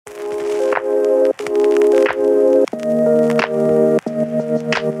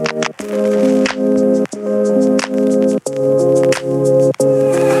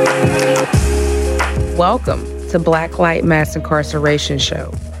Welcome to Blacklight Mass Incarceration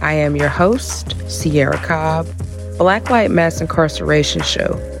Show. I am your host, Sierra Cobb. Blacklight Mass Incarceration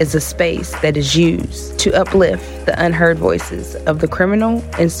Show is a space that is used to uplift the unheard voices of the criminal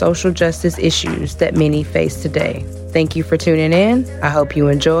and social justice issues that many face today. Thank you for tuning in. I hope you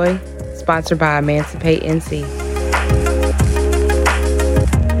enjoy. Sponsored by Emancipate NC.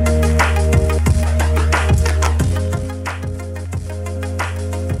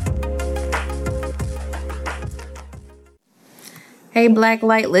 Hey,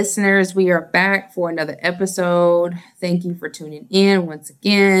 Blacklight listeners, we are back for another episode. Thank you for tuning in once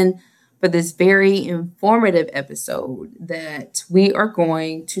again for this very informative episode that we are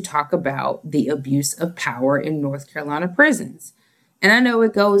going to talk about the abuse of power in North Carolina prisons. And I know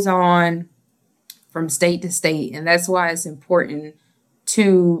it goes on from state to state, and that's why it's important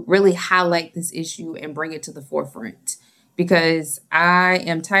to really highlight this issue and bring it to the forefront, because I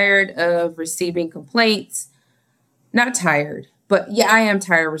am tired of receiving complaints. Not tired, but yeah, I am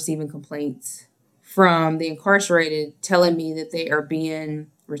tired of receiving complaints from the incarcerated telling me that they are being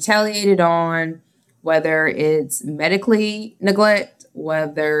retaliated on, whether it's medically neglect,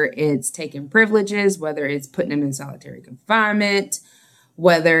 whether it's taking privileges, whether it's putting them in solitary confinement,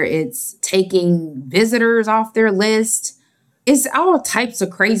 whether it's taking visitors off their list. It's all types of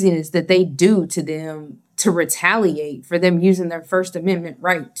craziness that they do to them to retaliate for them using their First Amendment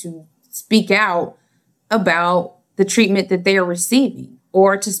right to speak out about the treatment that they are receiving,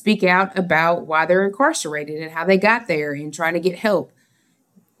 or to speak out about why they're incarcerated and how they got there and trying to get help.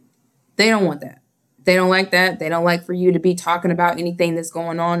 They don't want that. They don't like that. They don't like for you to be talking about anything that's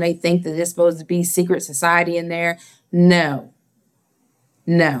going on. They think that it's supposed to be secret society in there. No.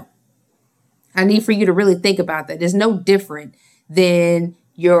 I need for you to really think about that. It's no different than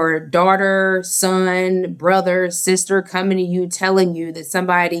your daughter, son, brother, sister coming to you telling you that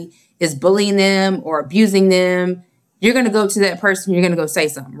somebody is bullying them or abusing them. You're going to go to that person. You're going to go say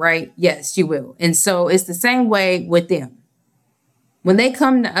something, right? Yes, you will. And so it's the same way with them. When they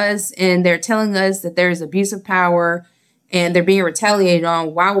come to us and they're telling us that there's abuse of power and they're being retaliated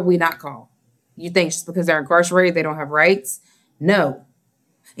on, why would we not call? You think just because they're incarcerated, they don't have rights? No.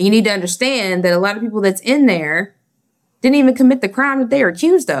 And you need to understand that a lot of people that's in there didn't even commit the crime that they are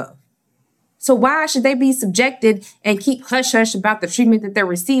accused of. So why should they be subjected and keep hush-hush about the treatment that they're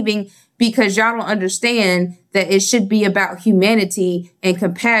receiving? Because y'all don't understand that it should be about humanity and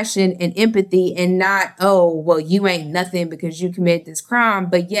compassion and empathy, and not, oh, well, you ain't nothing because you committed this crime.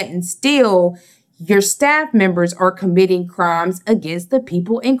 But yet and still, your staff members are committing crimes against the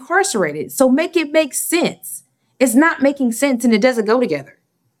people incarcerated. So make it make sense. It's not making sense, and it doesn't go together.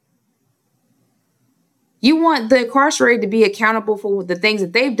 You want the incarcerated to be accountable for the things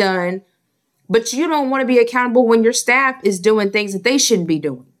that they've done, but you don't want to be accountable when your staff is doing things that they shouldn't be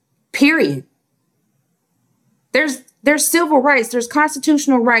doing. Period. There's civil rights, there's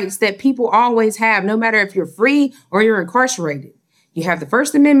constitutional rights that people always have, no matter if you're free or you're incarcerated. You have the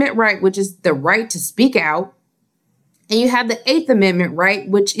First Amendment right, which is the right to speak out. And you have the Eighth Amendment right,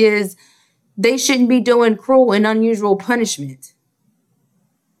 which is they shouldn't be doing cruel and unusual punishment.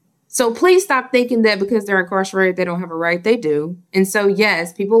 So please stop thinking that because they're incarcerated, they don't have a right. They do. And so,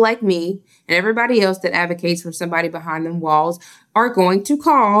 yes, people like me and everybody else that advocates for somebody behind them walls are going to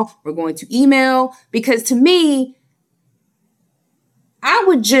call, we're going to email, because to me, I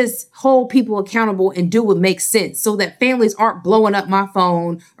would just hold people accountable and do what makes sense so that families aren't blowing up my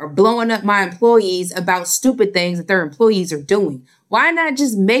phone or blowing up my employees about stupid things that their employees are doing. Why not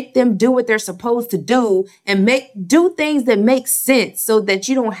just make them do what they're supposed to do and do things that make sense so that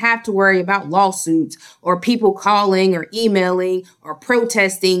you don't have to worry about lawsuits or people calling or emailing or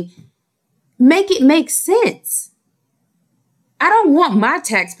protesting? Make it make sense. I don't want my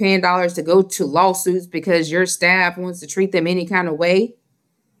taxpaying dollars to go to lawsuits because your staff wants to treat them any kind of way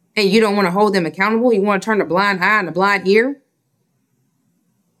and you don't want to hold them accountable. You want to turn a blind eye and a blind ear.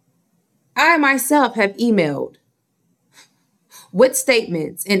 I myself have emailed with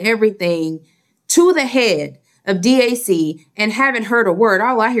statements and everything to the head of DAC and haven't heard a word.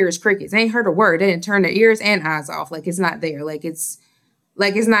 All I hear is crickets. I ain't heard a word. They didn't turn their ears and eyes off. Like it's not there. Like it's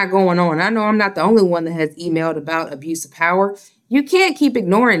not going on. I know I'm not the only one that has emailed about abuse of power. You can't keep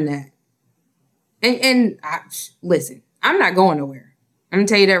ignoring that. Listen, I'm not going nowhere. I'm going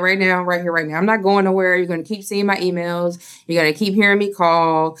to tell you that right now, right here, right now. I'm not going nowhere. You're going to keep seeing my emails. You're going to keep hearing me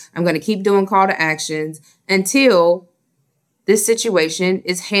call. I'm going to keep doing call to actions until this situation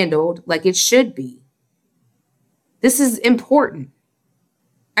is handled like it should be. This is important.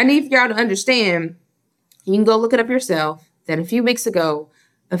 I need for y'all to understand, you can go look it up yourself, that a few weeks ago,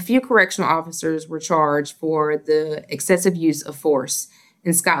 a few correctional officers were charged for the excessive use of force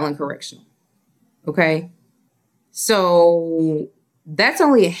in Scotland Correctional. Okay. So that's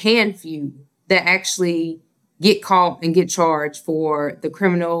only a handful that actually get caught and get charged for the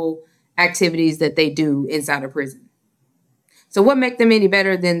criminal activities that they do inside of prison. So what make them any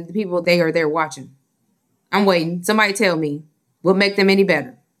better than the people they are there watching? I'm waiting. Somebody tell me what make them any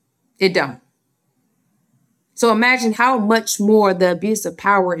better. It don't. So imagine how much more the abuse of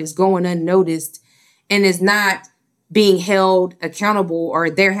power is going unnoticed and is not being held accountable, or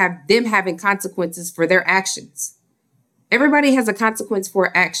them having consequences for their actions. Everybody has a consequence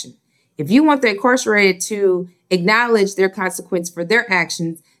for action. If you want the incarcerated to acknowledge their consequence for their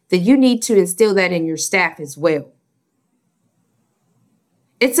actions, then you need to instill that in your staff as well.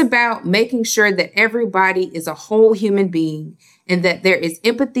 It's about making sure that everybody is a whole human being and that there is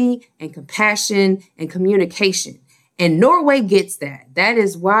empathy and compassion and communication. And Norway gets that. That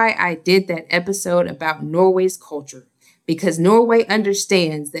is why I did that episode about Norway's culture, because Norway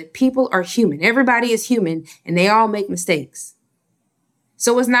understands that people are human. Everybody is human and they all make mistakes.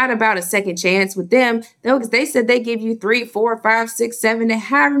 So it's not about a second chance with them. They said they give you 3, 4, 5, 6, 7, and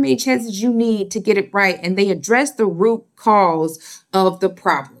however many chances you need to get it right. And they address the root cause of the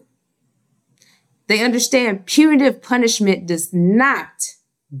problem. They understand punitive punishment does not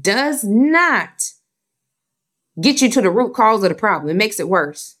get you to the root cause of the problem. It makes it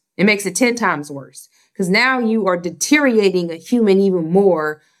worse. It makes it 10 times worse, because now you are deteriorating a human even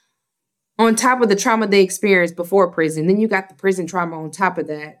more on top of the trauma they experienced before prison. Then you got the prison trauma on top of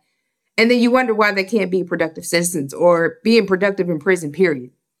that. And then you wonder why they can't be productive citizens or being productive in prison, period.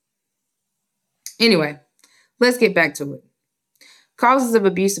 Anyway, let's get back to it. Causes of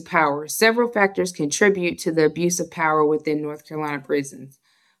abuse of power. Several factors contribute to the abuse of power within North Carolina prisons.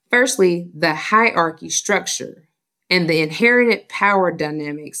 Firstly, the hierarchy structure and the inherited power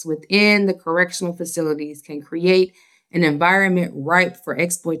dynamics within the correctional facilities can create an environment ripe for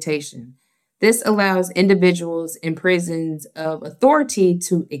exploitation. This allows individuals in prisons of authority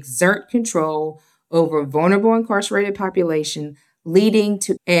to exert control over vulnerable incarcerated population, leading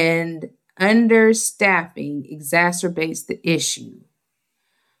to and understaffing exacerbates the issue.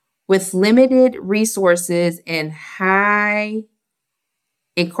 With limited resources and high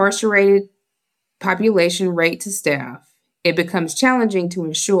incarcerated population rate to staff, it becomes challenging to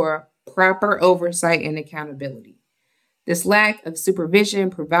ensure proper oversight and accountability. This lack of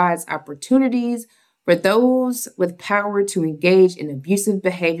supervision provides opportunities for those with power to engage in abusive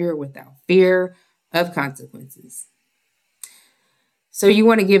behavior without fear of consequences. So you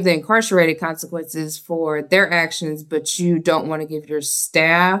want to give the incarcerated consequences for their actions, but you don't want to give your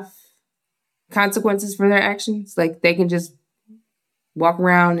staff consequences for their actions? Like they can just walk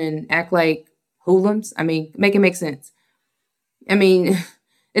around and act like hoodlums? I mean, make it make sense. I mean,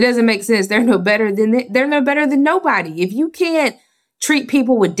 it doesn't make sense. They're no better than nobody. If you can't treat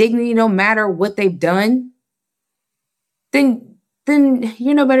people with dignity no matter what they've done, then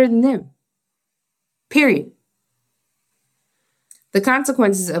you're no better than them. Period. The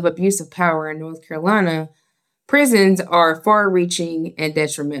consequences of abuse of power in North Carolina prisons are far-reaching and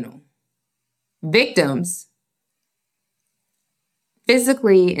detrimental. Victims,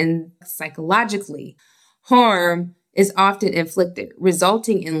 physically and psychologically, harm is often inflicted,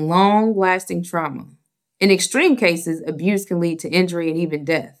 resulting in long-lasting trauma. In extreme cases, abuse can lead to injury and even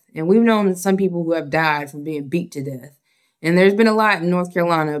death. And we've known some people who have died from being beat to death. And there's been a lot in North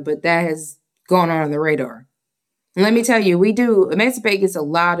Carolina, but that has gone on the radar. And let me tell you, Emancipate gets a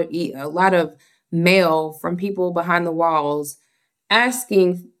lot of mail from people behind the walls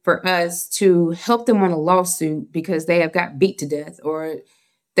asking for us to help them on a lawsuit because they have got beat to death, or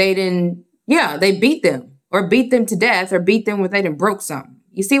they beat them, or beat them to death, or beat them when they done broke something.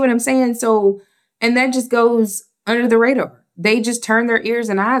 You see what I'm saying? So, and that just goes under the radar. They just turn their ears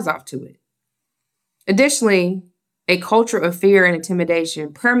and eyes off to it. Additionally, a culture of fear and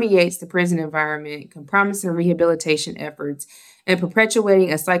intimidation permeates the prison environment, compromising rehabilitation efforts and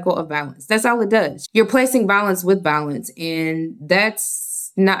perpetuating a cycle of violence. That's all it does. You're placing violence with violence, and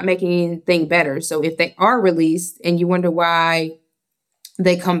that's not making anything better. So if they are released and you wonder why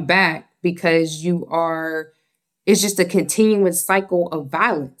they come back, because it's just a continuous cycle of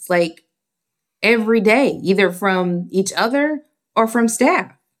violence, like every day, either from each other or from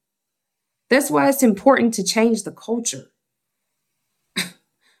staff. That's why it's important to change the culture.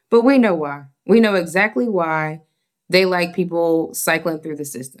 But we know why. We know exactly why they like people cycling through the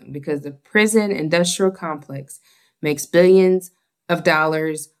system, because the prison industrial complex makes billions of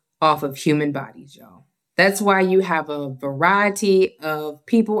dollars off of human bodies, y'all. That's why you have a variety of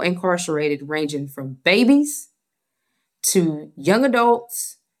people incarcerated, ranging from babies to young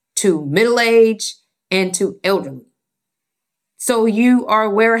adults to middle age and to elderly. So you are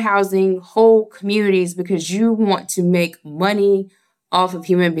warehousing whole communities because you want to make money off of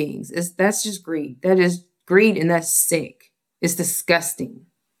human beings. That's just greed. That is greed, and that's sick. It's disgusting.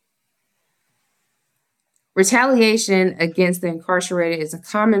 Retaliation against the incarcerated is a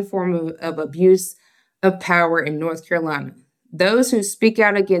common form of abuse of power in North Carolina. Those who speak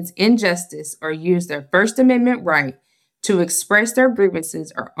out against injustice or use their First Amendment right to express their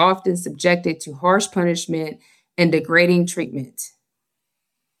grievances are often subjected to harsh punishment and degrading treatment.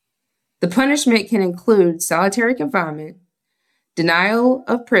 The punishment can include solitary confinement, denial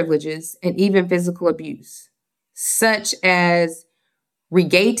of privileges, and even physical abuse, such as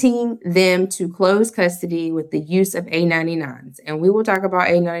regating them to closed custody with the use of A99s. And we will talk about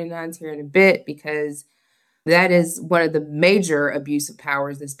A99s here in a bit because that is one of the major abuse of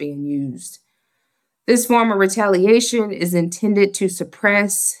powers that's being used. This form of retaliation is intended to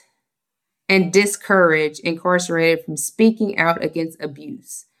suppress and discourage incarcerated from speaking out against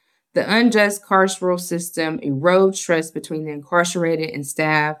abuse. The unjust carceral system erodes trust between the incarcerated and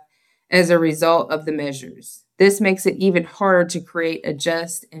staff as a result of the measures. This makes it even harder to create a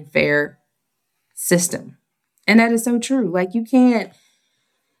just and fair system. And that is so true. Like, you can't.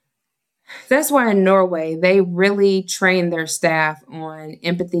 That's why in Norway, they really train their staff on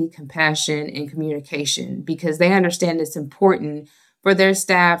empathy, compassion, and communication because they understand it's important for their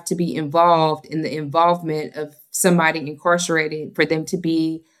staff to be involved in the involvement of somebody incarcerated, for them to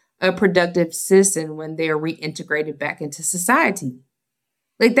be a productive citizen when they're reintegrated back into society.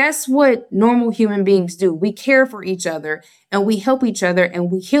 Like, that's what normal human beings do. We care for each other and we help each other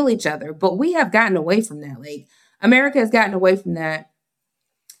and we heal each other. But we have gotten away from that. Like, America has gotten away from that.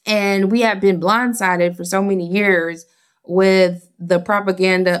 And we have been blindsided for so many years with the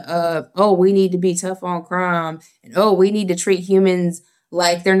propaganda of, oh, we need to be tough on crime, and oh, we need to treat humans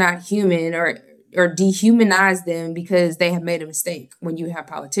like they're not human, or dehumanize them because they have made a mistake. When you have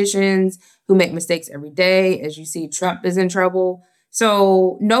politicians who make mistakes every day, as you see, Trump is in trouble.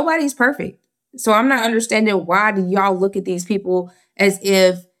 So nobody's perfect. So I'm not understanding, why do y'all look at these people as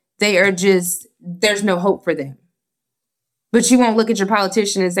if they are just, there's no hope for them? But you won't look at your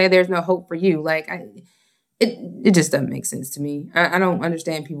politician and say there's no hope for you. Like, it just doesn't make sense to me. I don't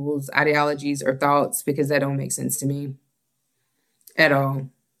understand people's ideologies or thoughts because that don't make sense to me at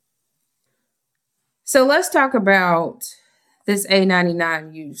all. So let's talk about this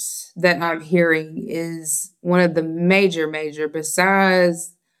A99 use that I'm hearing is one of the major,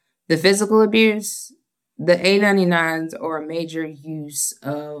 besides the physical abuse, the A99s are a major use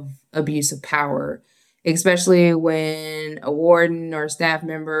of abuse of power, especially when a warden or a staff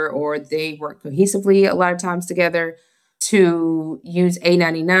member, or they work cohesively a lot of times together, to use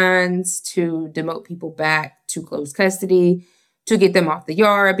A99s to demote people back to closed custody, to get them off the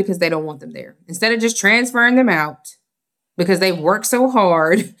yard because they don't want them there. Instead of just transferring them out because they've worked so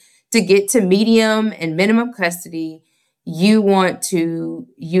hard to get to medium and minimum custody, you want to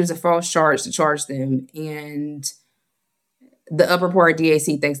use a false charge to charge them. And the upper part of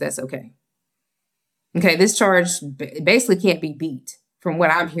DAC thinks that's okay. Okay, this charge basically can't be beat. From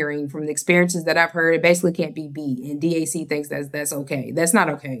what I'm hearing, from the experiences that I've heard, it basically can't be beat. And DAC thinks that's okay. That's not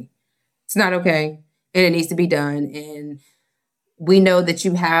okay. It's not okay. And it needs to be done. And we know that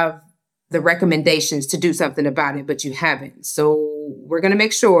you have the recommendations to do something about it, but you haven't. So we're going to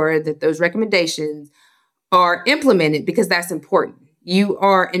make sure that those recommendations are implemented because that's important. You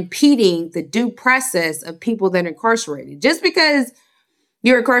are impeding the due process of people that are incarcerated. Just because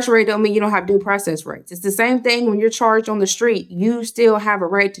you're incarcerated don't mean you don't have due process rights. It's the same thing when you're charged on the street. You still have a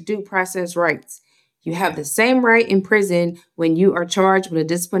right to due process rights. You have the same right in prison when you are charged with a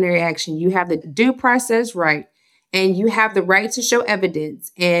disciplinary action. You have the due process right, and you have the right to show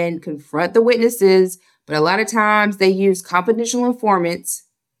evidence and confront the witnesses. But a lot of times they use confidential informants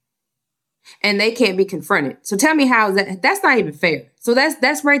and they can't be confronted. So tell me how is that? That's not even fair. So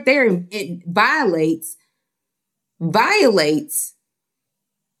that's right there. It violates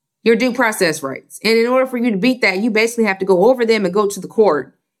your due process rights. And in order for you to beat that, you basically have to go over them and go to the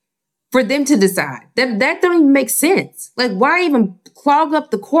court for them to decide. That don't even make sense. Like, why even clog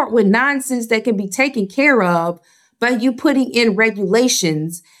up the court with nonsense that can be taken care of by you putting in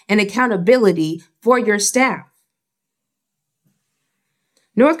regulations and accountability for your staff?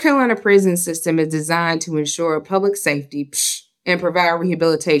 North Carolina prison system is designed to ensure public safety and provide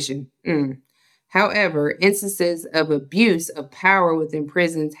rehabilitation. However, instances of abuse of power within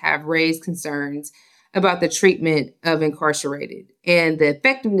prisons have raised concerns about the treatment of incarcerated and the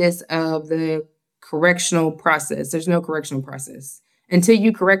effectiveness of the correctional process. There's no correctional process. Until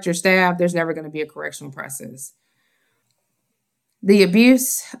you correct your staff, there's never going to be a correctional process. The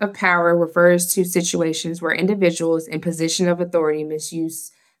abuse of power refers to situations where individuals in position of authority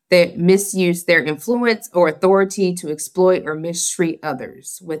misuse their influence or authority to exploit or mistreat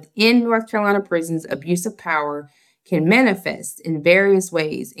others. Within North Carolina prisons, abuse of power can manifest in various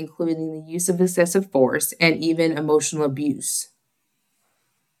ways, including the use of excessive force and even emotional abuse.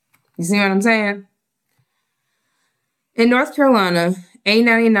 You see what I'm saying? In North Carolina,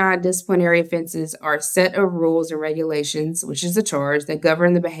 A99 disciplinary offenses are a set of rules and regulations, which is a charge, that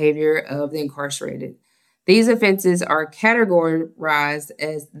govern the behavior of the incarcerated. These offenses are categorized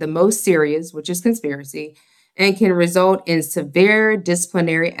as the most serious, which is conspiracy, and can result in severe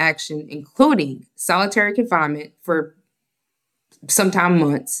disciplinary action, including solitary confinement for sometimes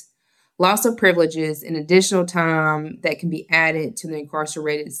months, loss of privileges, and additional time that can be added to the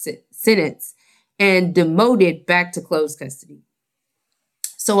incarcerated sentence, and demoted back to closed custody.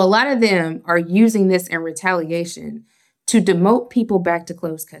 So a lot of them are using this in retaliation to demote people back to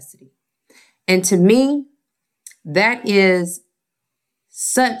closed custody. And to me, that is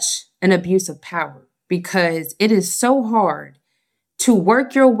such an abuse of power, because it is so hard to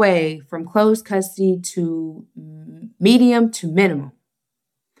work your way from closed custody to medium to minimum.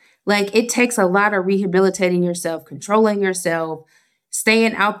 Like, it takes a lot of rehabilitating yourself, controlling yourself,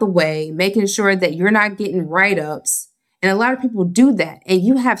 staying out the way, making sure that you're not getting write-ups. And a lot of people do that. And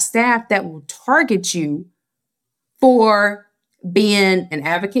you have staff that will target you for being an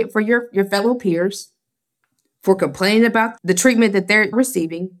advocate for your fellow peers, for complaining about the treatment that they're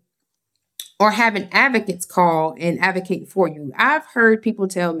receiving, or having advocates call and advocate for you. I've heard people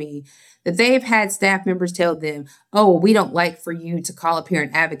tell me that they've had staff members tell them, oh, we don't like for you to call up here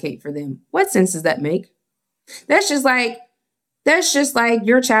and advocate for them. What sense does that make? That's just like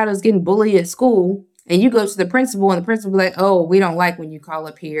your child is getting bullied at school, and you go to the principal, and the principal is like, oh, we don't like when you call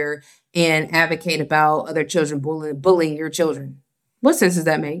up here and advocate about other children bullying your children. What sense does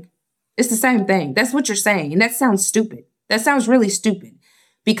that make? It's the same thing. That's what you're saying. And that sounds stupid. That sounds really stupid,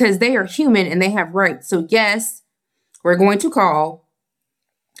 because they are human and they have rights. So yes, we're going to call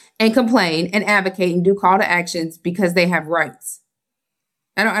and complain and advocate and do call to actions because they have rights.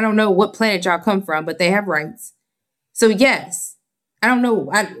 I don't know what planet y'all come from, but they have rights. So yes, I don't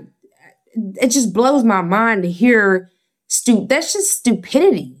know. It just blows my mind to hear that's just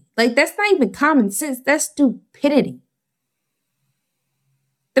stupidity. Like, that's not even common sense. That's stupidity.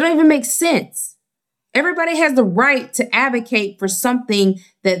 That don't even make sense. Everybody has the right to advocate for something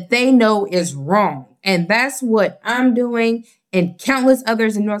that they know is wrong. And that's what I'm doing, and countless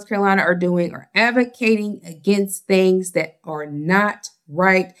others in North Carolina are doing, are advocating against things that are not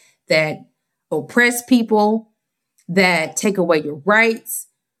right, that oppress people, that take away your rights.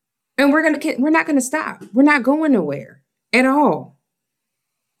 And we're not going to stop. We're not going nowhere at all.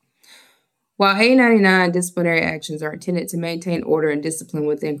 While A99 disciplinary actions are intended to maintain order and discipline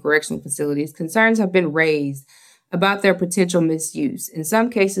within correctional facilities, concerns have been raised about their potential misuse. In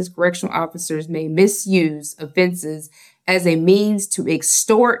some cases, correctional officers may misuse offenses as a means to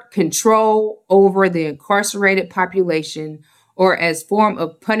extort control over the incarcerated population, or as form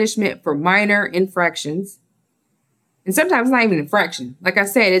of punishment for minor infractions. And sometimes it's not even an infraction. Like I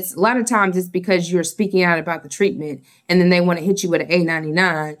said, a lot of times it's because you're speaking out about the treatment, and then they want to hit you with an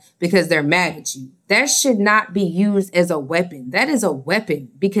A99 because they're mad at you. That should not be used as a weapon. That is a weapon,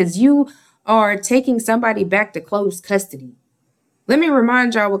 because you are taking somebody back to closed custody. Let me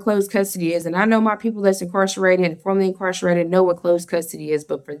remind y'all what closed custody is. And I know my people that's incarcerated and formerly incarcerated know what closed custody is.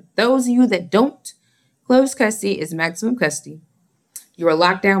 But for those of you that don't, closed custody is maximum custody. You are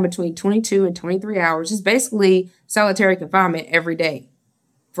locked down between 22 and 23 hours. It's basically solitary confinement every day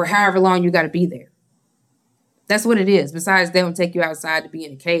for however long you got to be there. That's what it is. Besides, they don't take you outside to be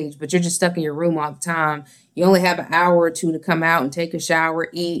in a cage, but you're just stuck in your room all the time. You only have an hour or two to come out and take a shower,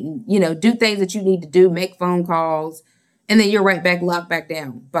 eat, and, do things that you need to do, make phone calls, and then you're right back locked back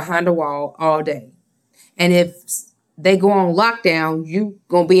down behind a wall all day. And if they go on lockdown, you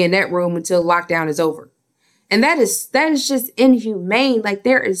going to be in that room until lockdown is over. And that is just inhumane. Like,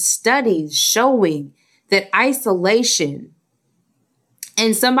 there is studies showing that isolation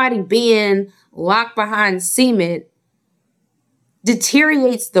and somebody being locked behind cement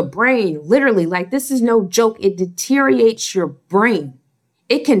deteriorates the brain. Literally, like, this is no joke. It deteriorates your brain.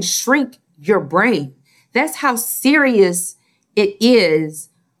 It can shrink your brain. That's how serious it is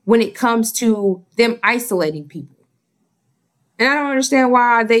when it comes to them isolating people. And I don't understand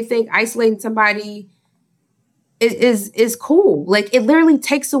why they think isolating somebody is cool. Like, it literally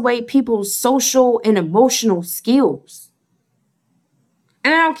takes away people's social and emotional skills.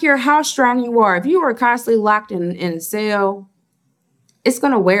 And I don't care how strong you are. If you are constantly locked in a cell, it's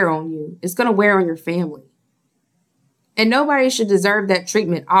going to wear on you. It's going to wear on your family. And nobody should deserve that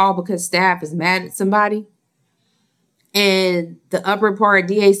treatment all because staff is mad at somebody. And the upper part of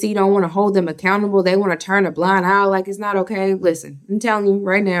DAC don't want to hold them accountable. They want to turn a blind eye like it's not okay. Listen, I'm telling you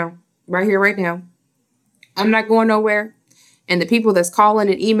right now, right here, right now, I'm not going nowhere. And the people that's calling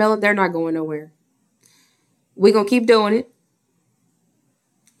and emailing, they're not going nowhere. We're going to keep doing it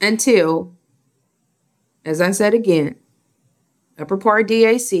until, as I said again, upper part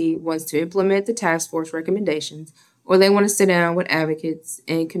DAC wants to implement the task force recommendations, or they want to sit down with advocates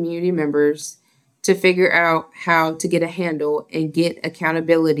and community members to figure out how to get a handle and get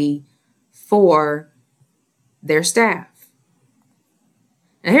accountability for their staff.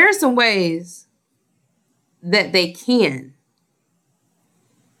 Now, here are some ways that they can.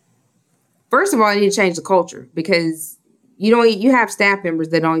 First of all, you need to change the culture, because you have staff members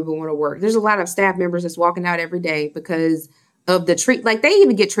that don't even want to work. There's a lot of staff members that's walking out every day because of the like they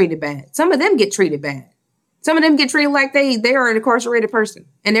even get treated bad. Some of them get treated bad. Some of them get treated like they are an incarcerated person,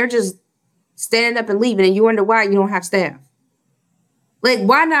 and they're just standing up and leaving, and you wonder why you don't have staff. Like,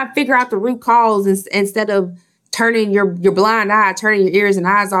 why not figure out the root cause instead of turning your blind eye, turning your ears and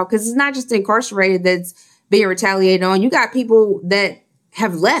eyes off? Because it's not just the incarcerated that's being retaliated on. You got people that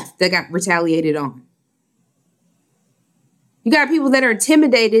have left that got retaliated on. You got people that are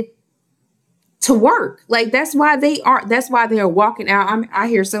intimidated to work. Like, that's why they are walking out. I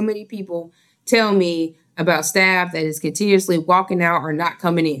hear so many people tell me about staff that is continuously walking out or not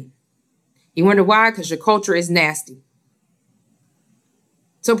coming in. You wonder why? Because your culture is nasty.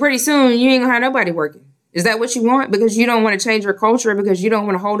 So pretty soon you ain't gonna have nobody working. Is that what you want? Because you don't want to change your culture, because you don't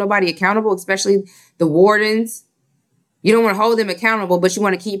want to hold nobody accountable, especially the wardens. You don't want to hold them accountable, but you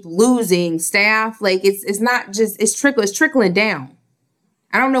want to keep losing staff. Like, it's not just, it's trickling down.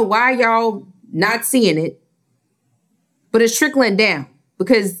 I don't know why y'all not seeing it, but it's trickling down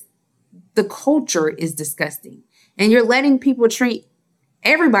because the culture is disgusting. And you're letting people treat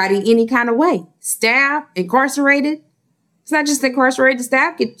everybody any kind of way. Staff, incarcerated. It's not just incarcerated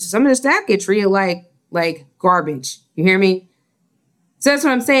staff. Some of the staff get treated like garbage. You hear me? So that's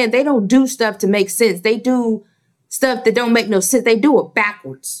what I'm saying. They don't do stuff to make sense. They do stuff that don't make no sense. They do it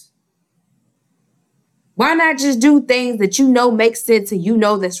backwards. Why not just do things that you know make sense and you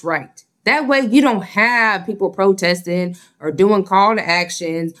know that's right? That way you don't have people protesting or doing call to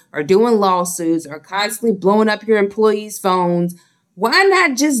actions or doing lawsuits or constantly blowing up your employees' phones. Why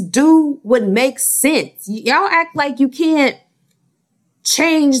not just do what makes sense? Y'all act like you can't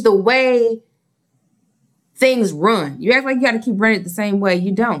change the way things run. You act like you got to keep running it the same way.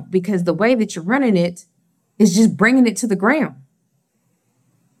 You don't, because the way that you're running it is just bringing it to the ground.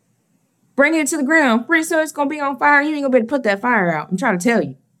 Bringing it to the ground. Pretty soon it's going to be on fire. You ain't going to be able to put that fire out. I'm trying to tell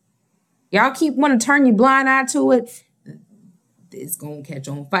you. Y'all keep wanting to turn your blind eye to it. It's going to catch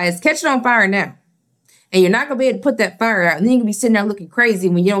on fire. It's catching on fire now. And you're not going to be able to put that fire out. And then you're going to be sitting there looking crazy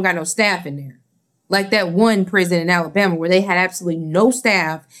when you don't got no staff in there. Like that one prison in Alabama where they had absolutely no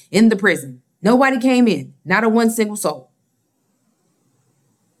staff in the prison. Nobody came in. Not a one single soul.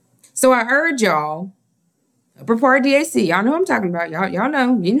 So I urge y'all, upper part DAC, y'all know what I'm talking about. Y'all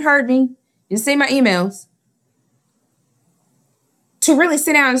know. You didn't heard me. You didn't see my emails. To really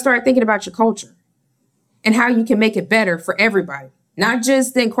sit down and start thinking about your culture and how you can make it better for everybody. Not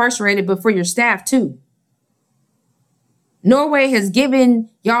just the incarcerated, but for your staff too. Norway has given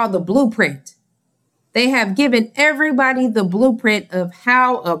y'all the blueprint. They have given everybody the blueprint of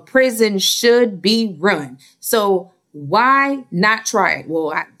how a prison should be run. So why not try it?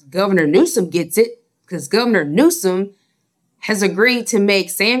 Well, Governor Newsom gets it, because Governor Newsom has agreed to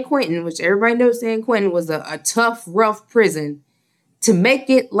make San Quentin, which everybody knows San Quentin was a tough, rough prison, to make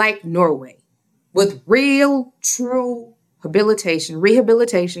it like Norway with real, true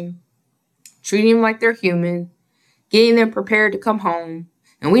rehabilitation, treating them like they're human, getting them prepared to come home.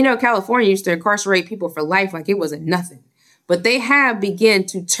 And we know California used to incarcerate people for life like it wasn't nothing. But they have begun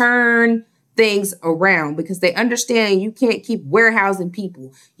to turn things around because they understand you can't keep warehousing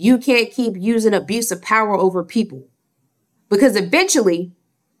people. You can't keep using abuse of power over people. Because eventually,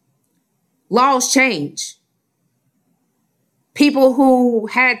 laws change. People who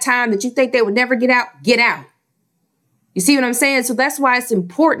had time that you think they would never get out, get out. You see what I'm saying? So that's why it's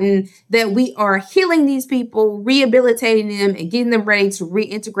important that we are healing these people, rehabilitating them, and getting them ready to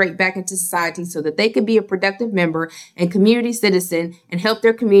reintegrate back into society so that they can be a productive member and community citizen and help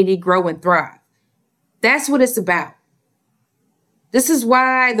their community grow and thrive. That's what it's about. This is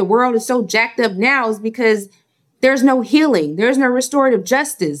why the world is so jacked up now, is because there's no healing. There's no restorative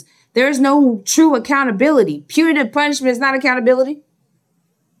justice. There's no true accountability. Punitive punishment is not accountability.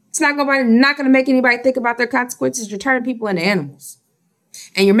 It's not going to make anybody think about their consequences. You're turning people into animals.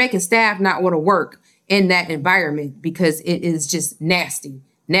 And you're making staff not want to work. in that environment because it is just nasty,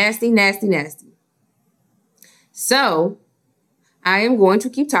 nasty, nasty, nasty. So I am going to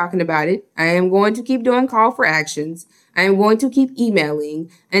keep talking about it. I am going to keep doing call for actions. I am going to keep emailing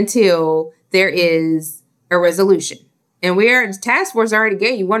until there is a resolution. And the task force already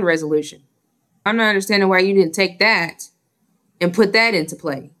gave you one resolution. I'm not understanding why you didn't take that and put that into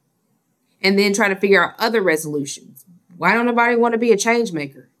play and then try to figure out other resolutions. Why don't nobody want to be a change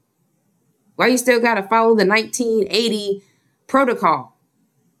maker? Why you still got to follow the 1980 protocol?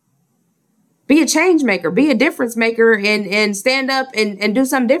 Be a change maker, be a difference maker, and stand up and do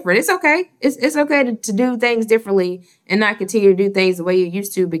something different. It's okay. It's okay to do things differently and not continue to do things the way you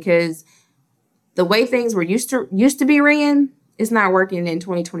used to, because the way things were used to be ran, it's not working in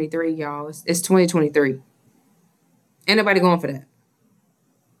 2023, y'all. It's 2023. Ain't nobody going for that.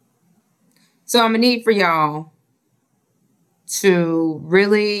 So I'm going to need for y'all to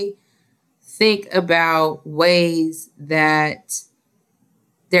really think about ways that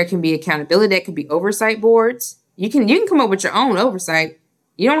there can be accountability. That could be oversight boards. You can come up with your own oversight.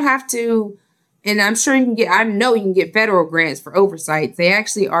 You don't have to, and I'm sure I know you can get federal grants for oversight. They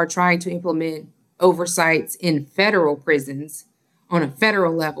actually are trying to implement oversights in federal prisons on a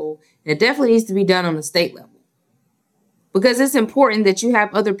federal level. And it definitely needs to be done on a state level, because it's important that you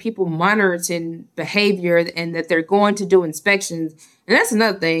have other people monitoring behavior and that they're going to do inspections. And that's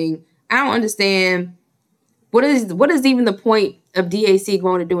another thing. I don't understand. What is even the point of DAC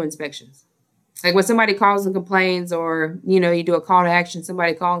going to do inspections? Like when somebody calls and complains, or, you do a call to action,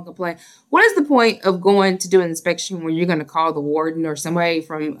 somebody call and complain. What is the point of going to do an inspection when you're going to call the warden, or somebody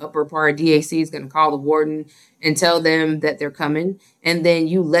from upper part of DAC is going to call the warden and tell them that they're coming? And then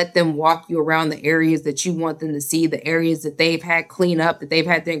you let them walk you around the areas that you want them to see, the areas that they've had clean up, that they've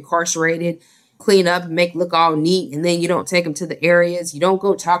had the incarcerated clean up and make look all neat. And then you don't take them to the areas. You don't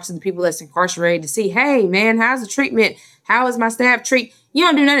go talk to the people that's incarcerated to see, hey, man, how's the treatment? How is my staff treat? You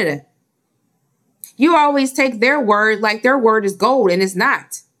don't do none of that. You always take their word like their word is gold, and it's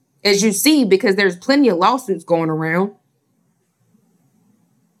not, as you see, because there's plenty of lawsuits going around.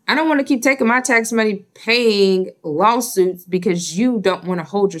 I don't want to keep taking my tax money paying lawsuits because you don't want to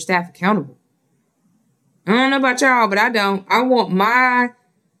hold your staff accountable. I don't know about y'all, but I don't. I want my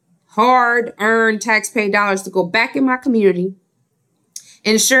hard-earned tax-paid dollars to go back in my community,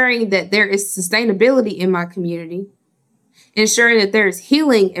 ensuring that there is sustainability in my community, ensuring that there is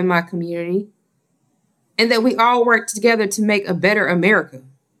healing in my community, and that we all work together to make a better America.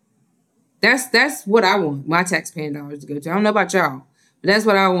 That's what I want my tax-paying dollars to go to. I don't know about y'all, but that's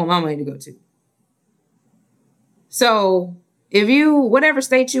what I want my money to go to. So if whatever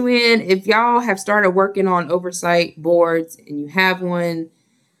state you in, if y'all have started working on oversight boards and you have one,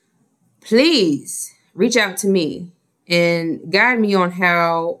 please reach out to me and guide me on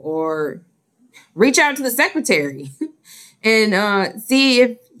how, or reach out to the secretary and see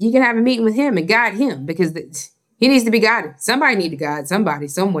if you can have a meeting with him and guide him, because he needs to be guided. Somebody need to guide somebody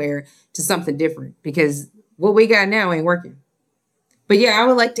somewhere to something different, because what we got now ain't working. But yeah, I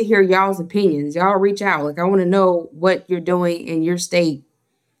would like to hear y'all's opinions. Y'all reach out. Like, I want to know what you're doing in your state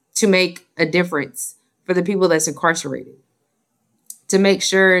to make a difference for the people that's incarcerated, to make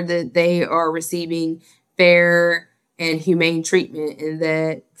sure that they are receiving fair and humane treatment, and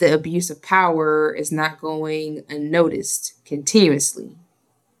that the abuse of power is not going unnoticed continuously.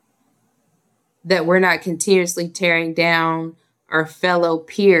 That we're not continuously tearing down our fellow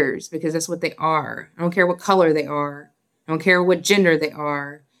peers, because that's what they are. I don't care what color they are. I don't care what gender they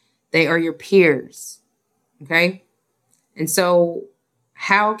are. They are your peers. Okay? And so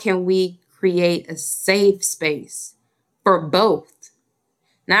how can we create a safe space for both?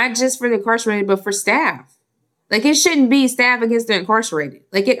 Not just for the incarcerated, but for staff. Like, it shouldn't be staff against the incarcerated.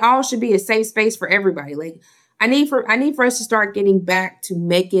 Like, it all should be a safe space for everybody. Like, I need for us to start getting back to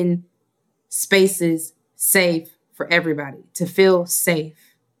making spaces safe for everybody, to feel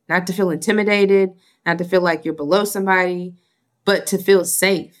safe, not to feel intimidated, not to feel like you're below somebody, but to feel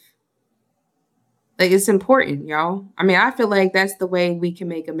safe. Like, it's important, y'all. I mean, I feel like that's the way we can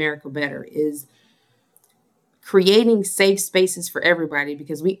make America better, is creating safe spaces for everybody,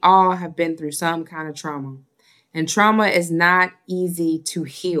 because we all have been through some kind of trauma. And trauma is not easy to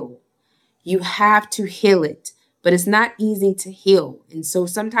heal. You have to heal it, but it's not easy to heal. And so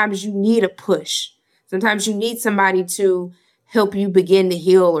sometimes you need a push. Sometimes you need somebody to help you begin to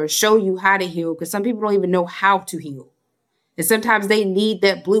heal, or show you how to heal, because some people don't even know how to heal. And sometimes they need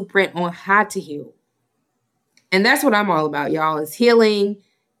that blueprint on how to heal. And that's what I'm all about, y'all, is healing,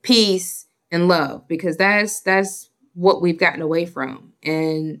 peace, and love, because that's what we've gotten away from.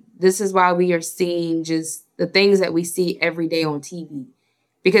 And this is why we are seeing just the things that we see every day on TV.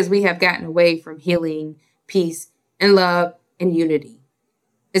 because we have gotten away from healing, peace, and love and unity.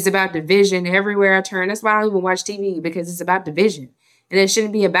 It's about division everywhere I turn. That's why I don't even watch TV, because it's about division. And it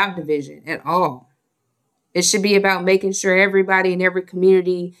shouldn't be about division at all. It should be about making sure everybody in every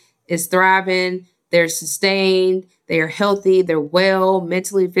community is thriving, they're sustained, they are healthy, they're well,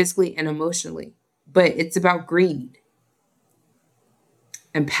 mentally, physically, and emotionally. But it's about greed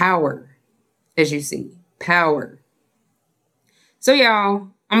and power, as you see, power. So y'all,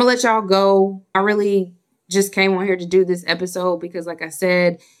 I'm gonna let y'all go. I really just came on here to do this episode because, like I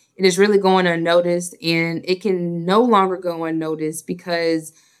said, it is really going unnoticed, and it can no longer go unnoticed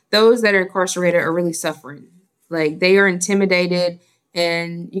because those that are incarcerated are really suffering. Like, they are intimidated,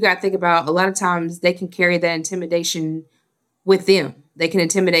 and you got to think about, a lot of times they can carry that intimidation with them. They can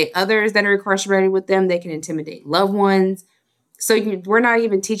intimidate others that are incarcerated with them. They can intimidate loved ones. So we're not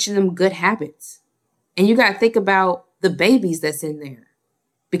even teaching them good habits. And you got to think about the babies that's in there,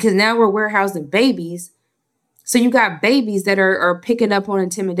 because now we're warehousing babies. So you got babies that are picking up on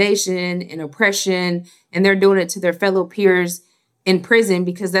intimidation and oppression, and they're doing it to their fellow peers in prison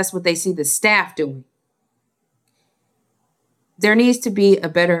because that's what they see the staff doing. There needs to be a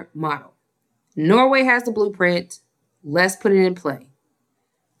better model. Norway has the blueprint. Let's put it in play.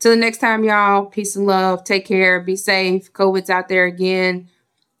 Till the next time, y'all, peace and love. Take care. Be safe. COVID's out there again.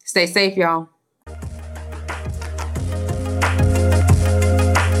 Stay safe, y'all.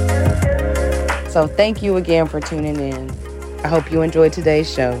 So thank you again for tuning in. I hope you enjoyed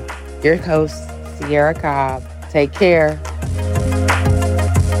today's show. Your host, Sierra Cobb. Take care.